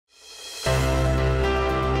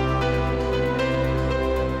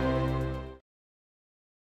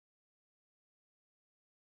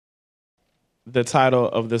The title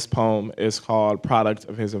of this poem is called Product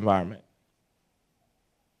of His Environment.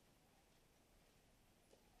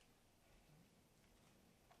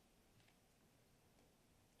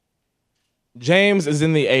 James is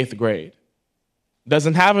in the 8th grade.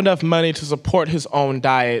 Doesn't have enough money to support his own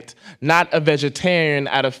diet, not a vegetarian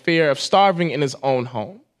out of fear of starving in his own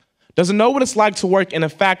home. Doesn't know what it's like to work in a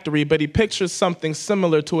factory, but he pictures something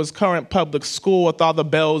similar to his current public school with all the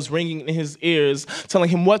bells ringing in his ears, telling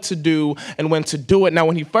him what to do and when to do it. Now,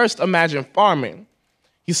 when he first imagined farming,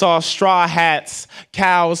 he saw straw hats,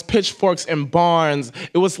 cows, pitchforks, and barns.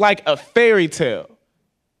 It was like a fairy tale.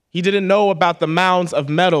 He didn't know about the mounds of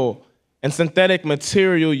metal and synthetic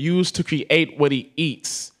material used to create what he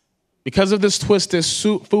eats. Because of this twisted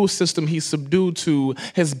food system he's subdued to,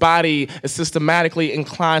 his body is systematically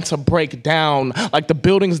inclined to break down, like the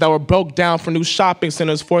buildings that were broke down for new shopping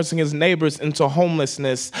centers, forcing his neighbors into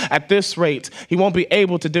homelessness. At this rate, he won't be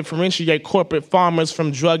able to differentiate corporate farmers from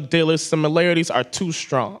drug dealers. Similarities are too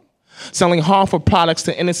strong, selling harmful products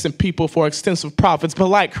to innocent people for extensive profits. But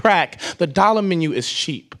like crack, the dollar menu is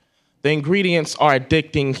cheap. The ingredients are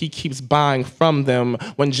addicting. He keeps buying from them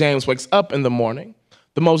when James wakes up in the morning.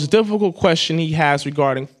 The most difficult question he has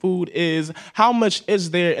regarding food is, how much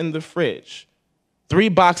is there in the fridge? 3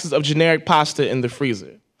 boxes of generic pasta in the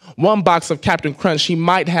freezer. 1 box of Captain Crunch he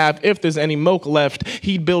might have if there's any milk left.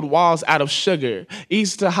 He'd build walls out of sugar.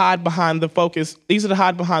 Easy to hide behind the focus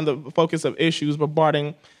of issues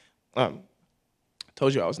bombarding.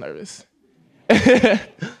 Told you I was nervous.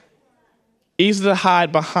 Easy to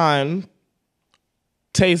hide behind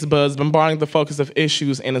taste buds bombarding the focus of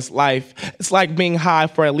issues in his life. It's like being high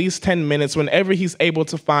for at least 10 minutes whenever he's able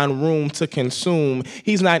to find room to consume.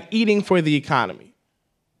 He's not eating for the economy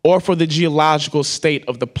or for the geological state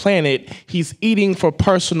of the planet. He's eating for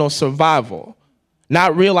personal survival.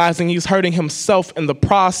 Not realizing he's hurting himself in the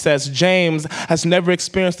process, James has never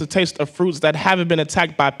experienced the taste of fruits that haven't been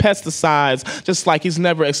attacked by pesticides, just like he's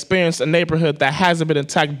never experienced a neighborhood that hasn't been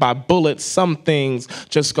attacked by bullets. Some things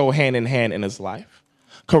just go hand in hand in his life.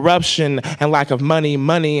 Corruption and lack of money,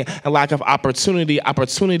 money and lack of opportunity,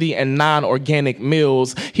 opportunity and non-organic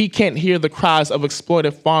meals. He can't hear the cries of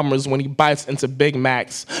exploited farmers when he bites into Big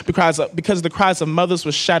Macs because the cries of mothers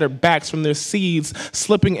with shattered backs from their seeds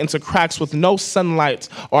slipping into cracks with no sunlight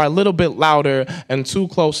are a little bit louder and too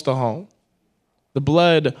close to home. The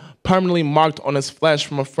blood permanently marked on his flesh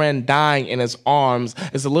from a friend dying in his arms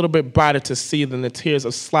is a little bit brighter to see than the tears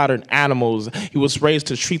of slaughtered animals. He was raised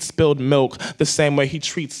to treat spilled milk the same way he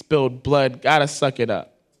treats spilled blood. Gotta suck it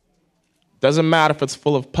up. Doesn't matter if it's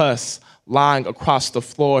full of pus lying across the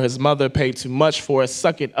floor. His mother paid too much for it.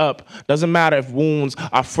 Suck it up. Doesn't matter if wounds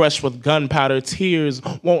are fresh with gunpowder. Tears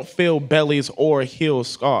won't fill bellies or heal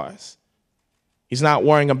scars. He's not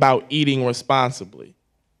worrying about eating responsibly.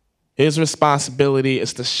 His responsibility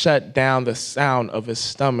is to shut down the sound of his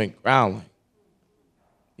stomach growling.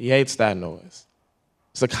 He hates that noise.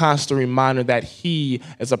 It's a constant reminder that he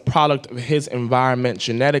is a product of his environment,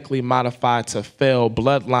 genetically modified to fail,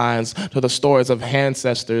 bloodlines to the stories of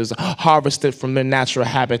ancestors, harvested from their natural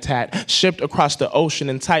habitat, shipped across the ocean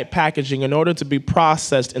in tight packaging in order to be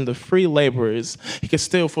processed into free laborers he could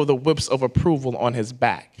still feel the whips of approval on his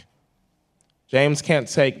back. James can't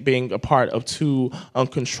take being a part of 2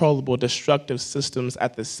 uncontrollable, destructive systems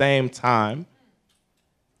at the same time.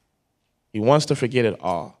 He wants to forget it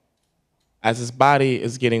all. As his body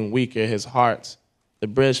is getting weaker, his heart, the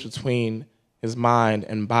bridge between his mind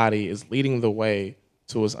and body, is leading the way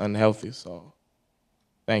to his unhealthy soul.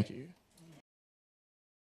 Thank you.